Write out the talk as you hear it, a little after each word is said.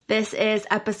This is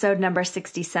episode number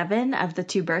 67 of the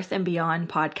To Birth and Beyond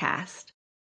podcast.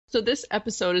 So this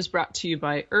episode is brought to you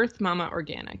by Earth Mama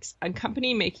Organics, a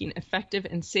company making effective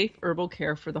and safe herbal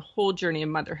care for the whole journey of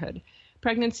motherhood,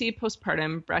 pregnancy,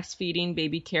 postpartum, breastfeeding,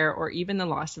 baby care, or even the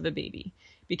loss of a baby.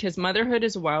 Because motherhood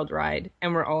is a wild ride,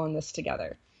 and we're all in this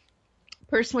together.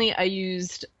 Personally, I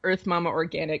used Earth Mama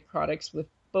Organic products with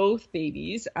both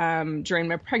babies during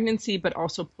my pregnancy, but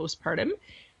also postpartum.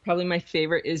 Probably my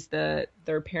favorite is their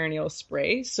perineal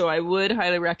spray. So I would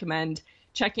highly recommend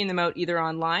checking them out either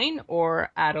online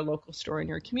or at a local store in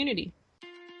your community.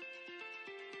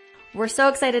 We're so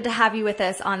excited to have you with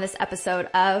us on this episode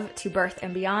of To Birth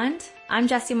and Beyond. I'm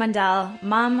Jessie Mundell,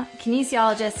 mom,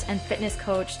 kinesiologist, and fitness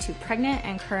coach to pregnant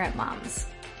and current moms.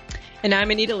 And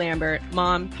I'm Anita Lambert,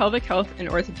 mom, pelvic health, and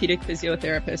orthopedic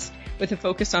physiotherapist with a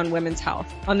focus on women's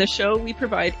health. On the show, we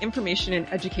provide information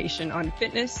and education on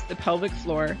fitness, the pelvic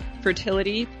floor,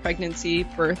 fertility, pregnancy,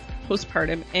 birth,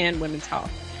 postpartum, and women's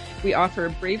health. We offer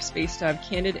a brave space to have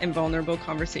candid and vulnerable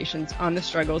conversations on the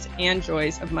struggles and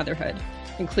joys of motherhood,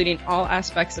 including all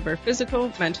aspects of our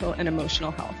physical, mental, and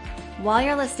emotional health. While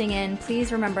you're listening in,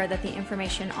 please remember that the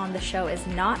information on the show is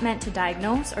not meant to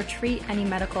diagnose or treat any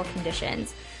medical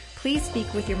conditions. Please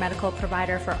speak with your medical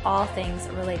provider for all things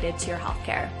related to your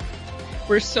healthcare.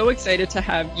 We're so excited to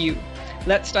have you.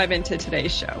 Let's dive into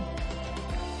today's show.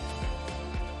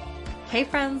 Hey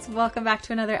friends, welcome back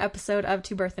to another episode of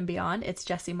To Birth and Beyond. It's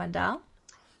Jessie Mundell.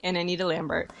 And Anita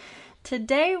Lambert.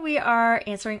 Today we are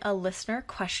answering a listener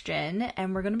question,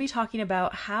 and we're going to be talking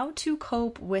about how to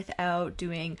cope without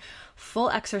doing full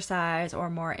exercise or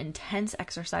more intense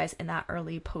exercise in that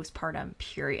early postpartum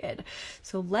period.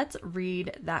 So let's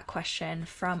read that question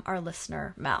from our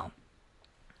listener, Mel.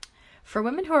 For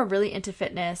women who are really into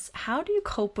fitness, how do you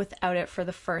cope without it for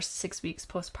the first 6 weeks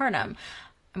postpartum?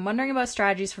 I'm wondering about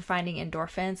strategies for finding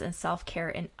endorphins and self-care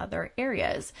in other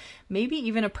areas. Maybe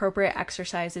even appropriate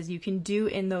exercises you can do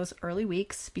in those early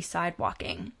weeks beside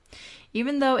walking.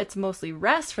 Even though it's mostly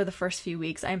rest for the first few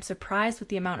weeks, I am surprised with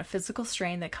the amount of physical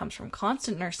strain that comes from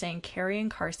constant nursing, carrying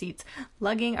car seats,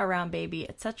 lugging around baby,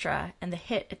 etc., and the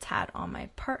hit it's had on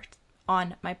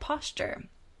my posture.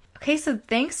 Okay, so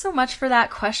thanks so much for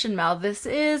that question, Mel. This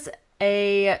is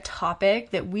a topic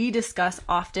that we discuss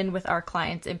often with our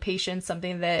clients and patients,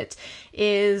 something that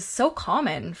is so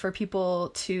common for people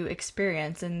to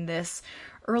experience in this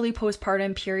early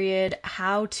postpartum period,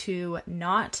 how to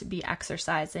not be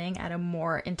exercising at a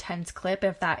more intense clip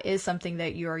if that is something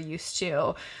that you're used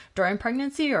to during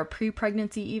pregnancy or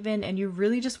pre-pregnancy even, and you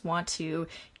really just want to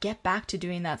get back to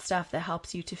doing that stuff that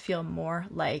helps you to feel more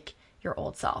like your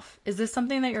old self. Is this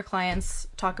something that your clients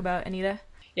talk about, Anita?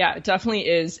 Yeah, it definitely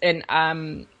is. And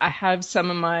I have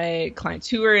some of my clients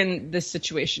who are in this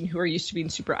situation, who are used to being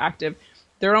super active.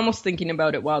 They're almost thinking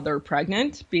about it while they're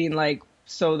pregnant, being like,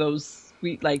 so those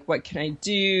sweet, like, what can I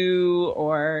do?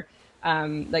 Or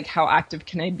like, how active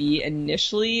can I be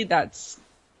initially? That's,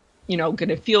 going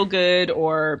to feel good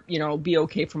or, be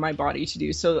okay for my body to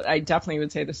do. So I definitely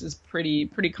would say this is pretty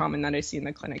common that I see in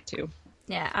the clinic too.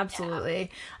 Yeah, absolutely.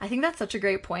 I think that's such a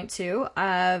great point too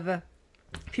of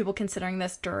people considering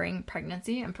this during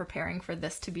pregnancy and preparing for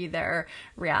this to be their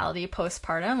reality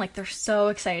postpartum. Like, they're so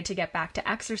excited to get back to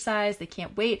exercise. They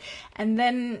can't wait. And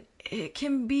then it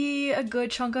can be a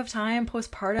good chunk of time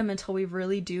postpartum until we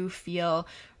really do feel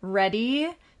ready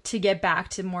to get back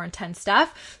to more intense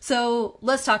stuff. So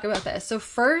let's talk about this. So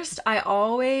first, I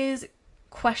always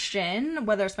question,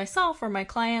 whether it's myself or my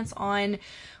clients, on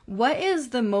what is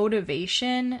the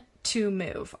motivation to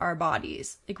move our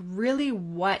bodies. Like, really,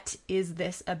 what is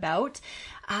this about?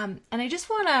 And I just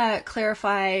want to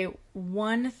clarify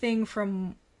one thing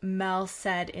from Mel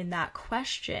said in that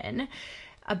question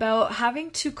about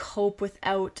having to cope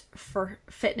without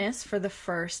fitness for the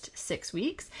first 6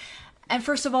 weeks. And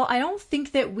first of all, I don't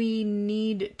think that we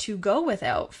need to go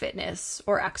without fitness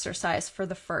or exercise for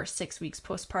the first 6 weeks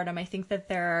postpartum. I think that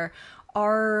there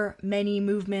are many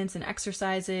movements and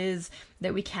exercises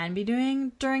that we can be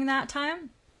doing during that time.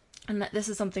 And this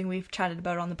is something we've chatted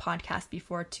about on the podcast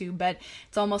before too, but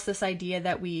it's almost this idea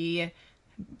that we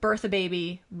birth a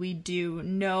baby, we do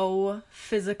no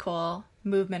physical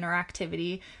movement or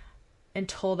activity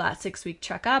until that 6-week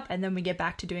checkup, and then we get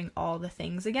back to doing all the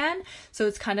things again. So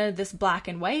it's kind of this black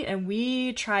and white, and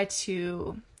we try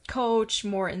to coach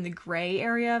more in the gray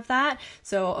area of that.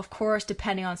 So of course,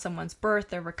 depending on someone's birth,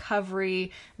 their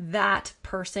recovery, that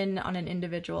person on an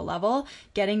individual level,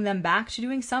 getting them back to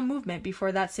doing some movement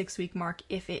before that 6-week mark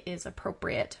if it is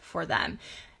appropriate for them.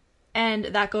 And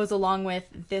that goes along with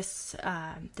this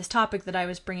topic that I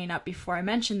was bringing up before I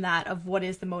mentioned that, of what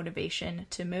is the motivation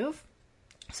to move.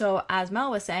 So as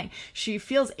Mel was saying, she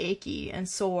feels achy and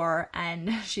sore,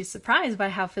 and she's surprised by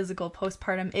how physical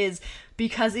postpartum is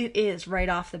because it is right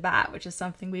off the bat, which is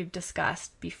something we've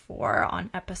discussed before on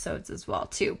episodes as well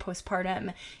too.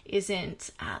 Postpartum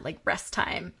isn't like rest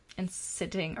time and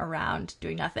sitting around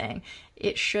doing nothing.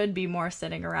 It should be more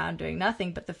sitting around doing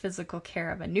nothing, but the physical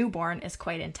care of a newborn is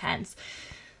quite intense.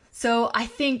 So I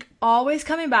think always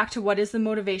coming back to what is the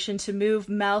motivation to move.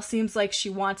 Mel seems like she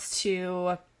wants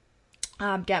to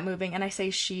get moving, and I say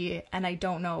she, and I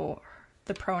don't know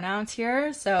the pronouns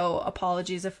here, so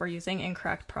apologies if we're using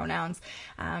incorrect pronouns.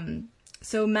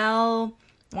 So Mel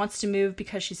wants to move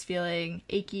because she's feeling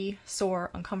achy, sore,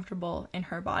 uncomfortable in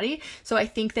her body. So I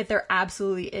think that there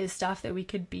absolutely is stuff that we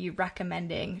could be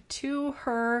recommending to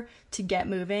her to get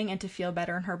moving and to feel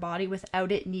better in her body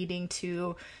without it needing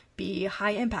to be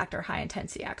high impact or high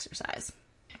intensity exercise.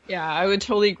 Yeah, I would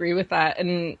totally agree with that.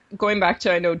 And going back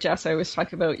to, I know, Jess, I always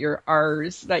talk about your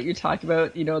R's that you talk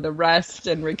about, you know, the rest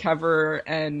and recover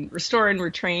and restore and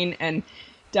retrain. And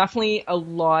definitely a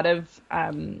lot of,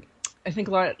 I think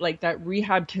a lot like that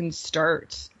rehab can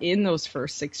start in those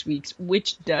first 6 weeks,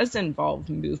 which does involve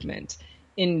movement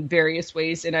in various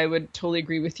ways. And I would totally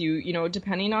agree with you, you know,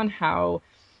 depending on how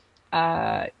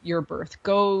your birth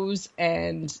goes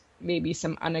and maybe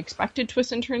some unexpected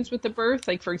twists and turns with the birth.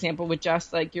 Like, for example, with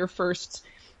Jess, like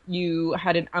you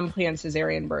had an unplanned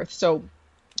cesarean birth. So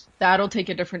that'll take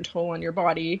a different toll on your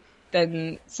body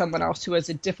than someone else who has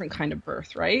a different kind of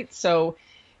birth, right? So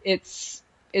it's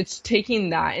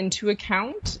taking that into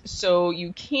account. So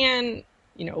you can,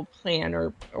 you know, plan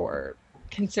or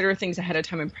consider things ahead of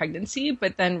time in pregnancy,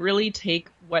 but then really take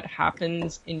what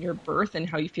happens in your birth and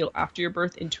how you feel after your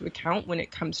birth into account when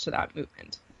it comes to that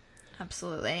movement.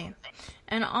 Absolutely.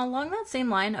 And along that same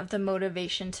line of the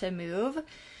motivation to move,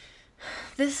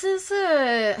 this is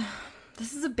a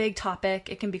big topic.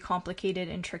 It can be complicated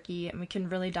and tricky, and we can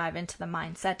really dive into the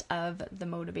mindset of the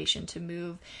motivation to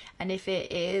move. And if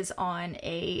it is on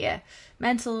a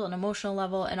mental and emotional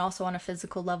level, and also on a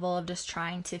physical level of just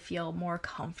trying to feel more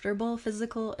comfortable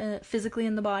physically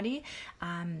in the body,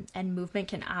 and movement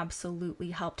can absolutely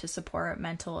help to support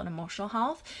mental and emotional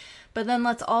health. But then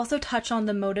let's also touch on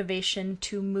the motivation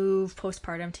to move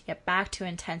postpartum, to get back to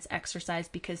intense exercise,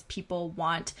 because people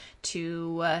want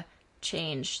to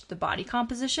change the body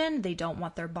composition. They don't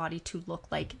want their body to look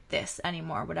like this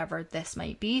anymore, whatever this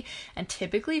might be. And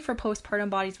typically for postpartum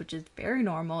bodies, which is very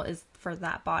normal, is for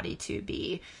that body to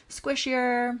be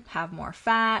squishier, have more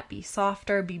fat, be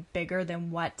softer, be bigger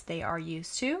than what they are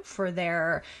used to for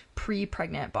their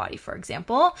pre-pregnant body, for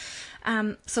example.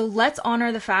 So let's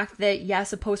honor the fact that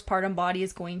yes, a postpartum body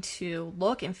is going to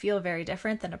look and feel very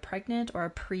different than a pregnant or a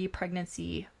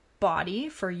pre-pregnancy body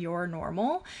for your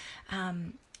normal.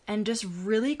 And just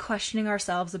really questioning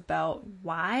ourselves about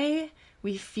why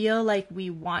we feel like we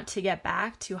want to get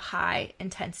back to high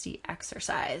intensity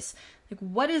exercise. Like,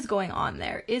 what is going on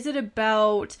there? Is it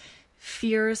about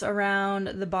fears around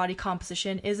the body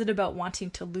composition? Is it about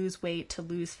wanting to lose weight, to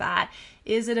lose fat?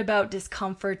 Is it about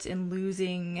discomfort in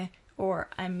losing, or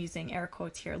I'm using air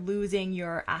quotes here, losing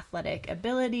your athletic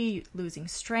ability, losing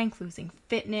strength, losing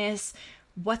fitness?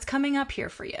 What's coming up here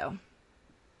for you?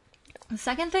 The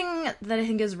second thing that I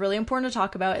think is really important to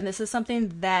talk about, and this is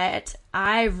something that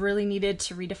I've really needed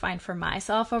to redefine for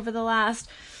myself over the last,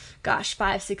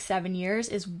 5, 6, 7 years,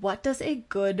 is what does a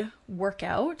good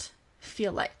workout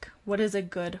feel like? What does a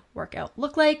good workout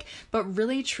look like? But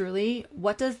really, truly,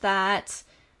 what does that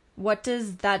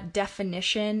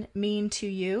definition mean to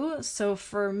you? So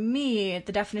for me,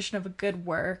 the definition of a good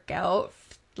workout,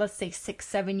 let's say 6,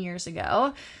 7 years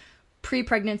ago,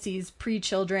 pre-pregnancies,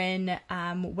 pre-children,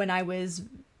 when my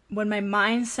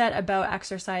mindset about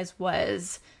exercise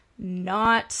was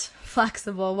not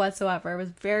flexible whatsoever, it was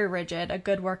very rigid. A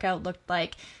good workout looked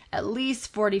like at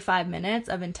least 45 minutes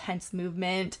of intense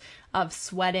movement, of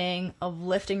sweating, of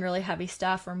lifting really heavy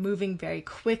stuff, or moving very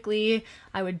quickly.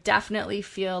 I would definitely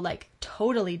feel like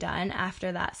totally done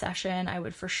after that session. I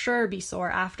would for sure be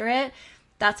sore after it.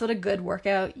 That's what a good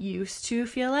workout used to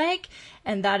feel like,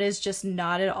 and that is just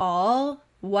not at all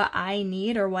what I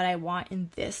need or what I want in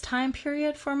this time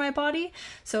period for my body.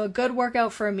 So a good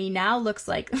workout for me now looks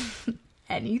like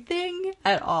anything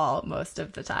at all most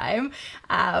of the time.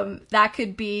 That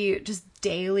could be just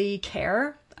daily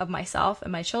care of myself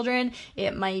and my children.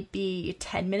 It might be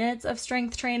 10 minutes of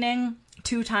strength training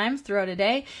 2 times throughout a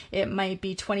day. It might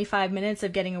be 25 minutes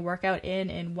of getting a workout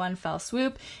in one fell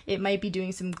swoop. It might be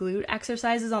doing some glute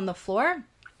exercises on the floor.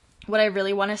 What I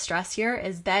really want to stress here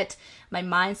is that my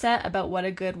mindset about what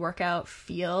a good workout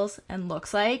feels and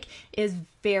looks like is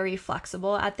very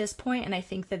flexible at this point, and I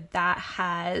think that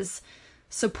has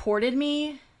supported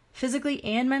me physically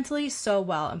and mentally so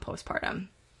well in postpartum.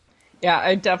 Yeah,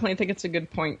 I definitely think it's a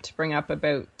good point to bring up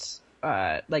about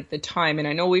like the time. And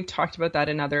I know we've talked about that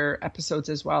in other episodes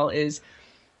as well, is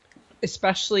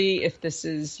especially if this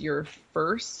is your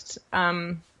first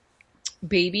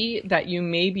baby, that you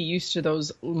may be used to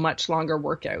those much longer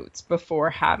workouts before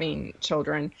having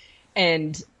children.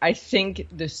 And I think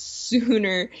the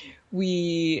sooner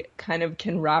we kind of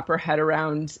can wrap our head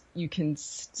around, you can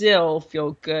still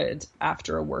feel good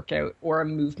after a workout or a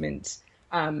movement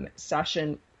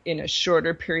session in a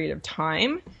shorter period of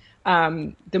time.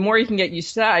 The more you can get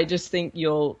used to that, I just think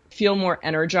you'll feel more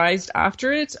energized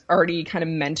after it, already kind of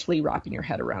mentally wrapping your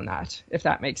head around that, if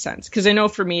that makes sense. Because I know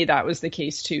for me, that was the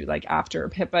case too. Like after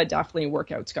Pippa, definitely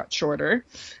workouts got shorter.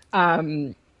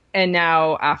 And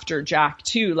now after Jack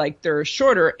too, like they're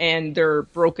shorter and they're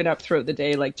broken up throughout the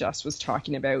day, like Jess was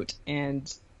talking about,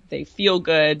 and they feel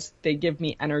good. They give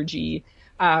me energy.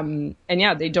 And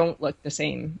yeah, they don't look the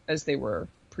same as they were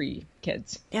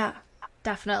pre-kids. Yeah,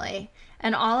 definitely.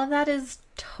 And all of that is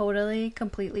totally,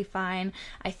 completely fine.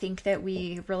 I think that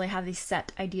we really have these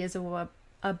set ideas of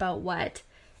about what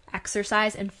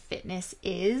exercise and fitness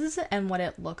is and what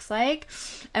it looks like.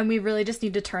 And we really just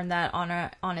need to turn that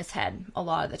on its head a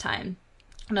lot of the time.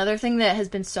 Another thing that has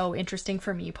been so interesting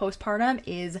for me postpartum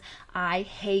is I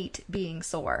hate being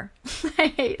sore. I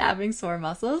hate having sore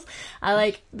muscles. I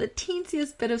like the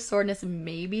teensiest bit of soreness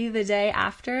maybe the day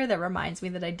after that reminds me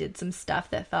that I did some stuff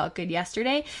that felt good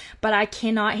yesterday, but I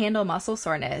cannot handle muscle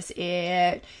soreness.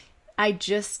 I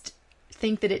just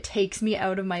think that it takes me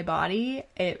out of my body.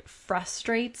 It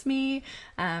frustrates me.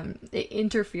 It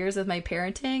interferes with my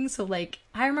parenting. So like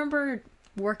I remember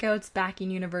workouts back in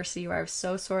university where I was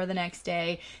so sore the next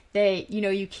day.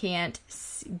 You can't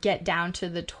get down to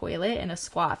the toilet in a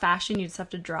squat fashion. You just have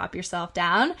to drop yourself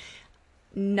down.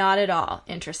 Not at all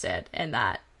interested in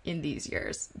that in these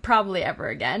years. Probably ever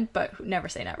again, but never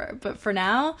say never. But for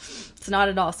now, it's not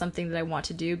at all something that I want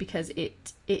to do because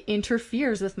it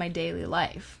interferes with my daily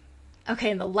life.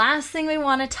 Okay, and the last thing we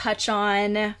want to touch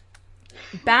on,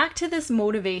 back to this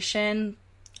motivation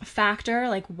factor,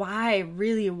 like why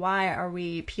are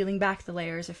we peeling back the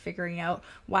layers of figuring out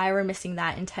why we're missing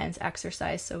that intense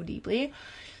exercise so deeply?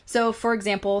 So for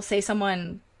example, say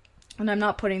someone, and I'm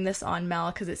not putting this on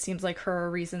Mel because it seems like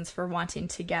her reasons for wanting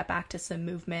to get back to some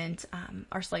movement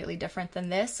are slightly different than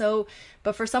this.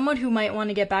 But for someone who might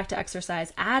want to get back to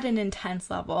exercise at an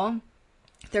intense level,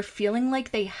 they're feeling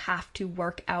like they have to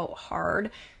work out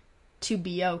hard to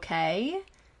be okay.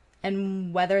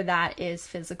 And whether that is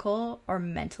physical or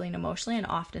mentally and emotionally, and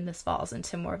often this falls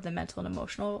into more of the mental and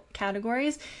emotional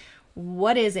categories,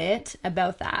 what is it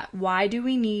about that? Why do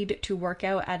we need to work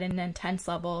out at an intense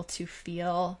level to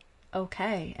feel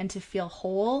okay and to feel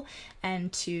whole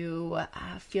and to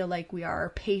feel like we are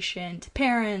patient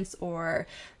parents or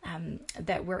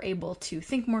that we're able to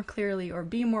think more clearly or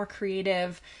be more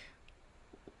creative?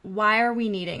 Why are we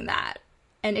needing that?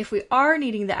 And if we are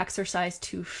needing the exercise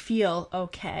to feel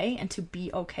okay and to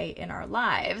be okay in our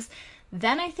lives,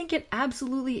 then I think it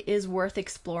absolutely is worth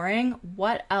exploring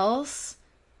what else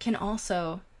can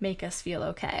also make us feel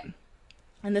okay.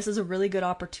 And this is a really good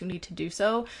opportunity to do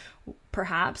so,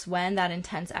 perhaps when that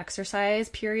intense exercise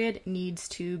period needs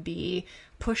to be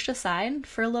pushed aside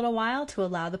for a little while to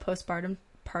allow the postpartum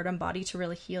body to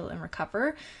really heal and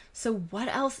recover. So what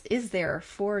else is there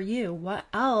for you? What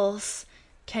else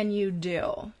can you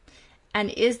do?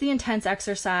 And is the intense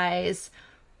exercise,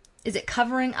 is it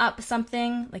covering up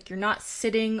something? Like you're not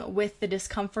sitting with the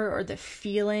discomfort or the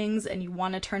feelings and you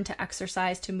want to turn to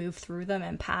exercise to move through them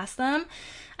and past them?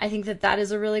 I think that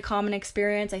is a really common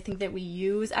experience. I think that we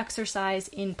use exercise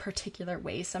in particular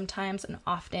ways sometimes, and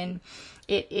often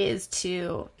it is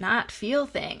to not feel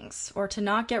things or to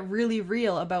not get really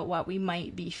real about what we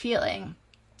might be feeling.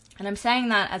 And I'm saying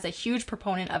that as a huge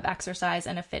proponent of exercise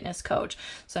and a fitness coach.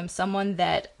 So I'm someone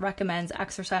that recommends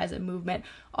exercise and movement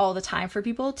all the time for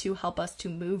people to help us to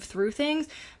move through things.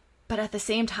 But at the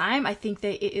same time, I think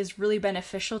that it is really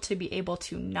beneficial to be able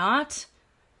to not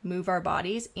move our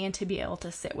bodies and to be able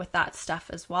to sit with that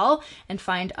stuff as well and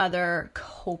find other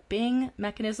coping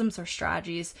mechanisms or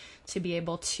strategies to be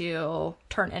able to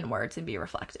turn inwards and be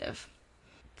reflective.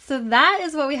 So that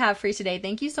is what we have for you today.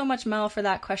 Thank you so much, Mel, for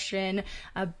that question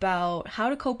about how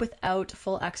to cope without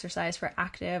full exercise for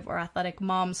active or athletic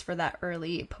moms for that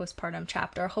early postpartum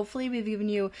chapter. Hopefully we've given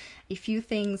you a few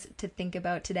things to think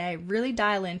about today. Really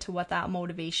dial into what that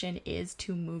motivation is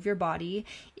to move your body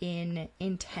in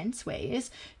intense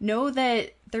ways. Know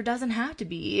that there doesn't have to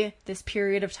be this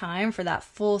period of time for that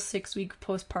full 6-week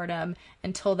postpartum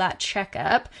until that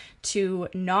checkup to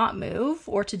not move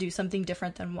or to do something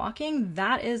different than walking.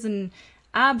 That is an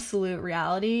absolute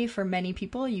reality for many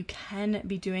people. You can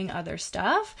be doing other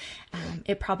stuff.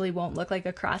 It probably won't look like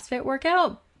a CrossFit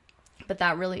workout, but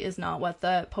that really is not what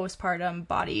the postpartum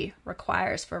body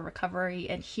requires for recovery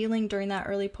and healing during that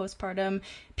early postpartum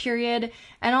period.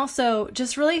 And also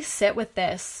just really sit with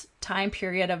this time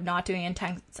period of not doing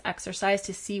intense exercise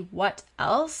to see what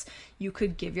else you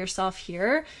could give yourself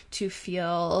here to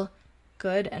feel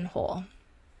good and whole.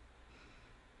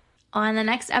 On the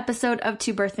next episode of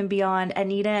To Birth and Beyond,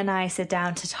 Anita and I sit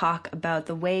down to talk about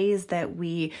the ways that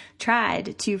we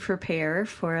tried to prepare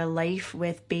for a life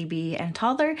with baby and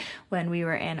toddler when we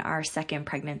were in our second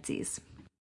pregnancies.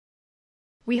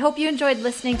 We hope you enjoyed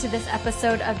listening to this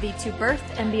episode of the To Birth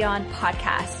and Beyond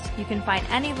podcast. You can find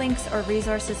any links or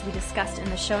resources we discussed in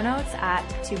the show notes at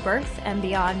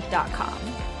tobirthandbeyond.com.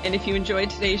 And if you enjoyed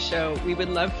today's show, we would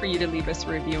love for you to leave us a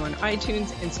review on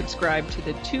iTunes and subscribe to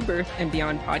the To Birth and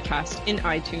Beyond podcast in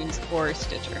iTunes or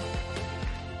Stitcher.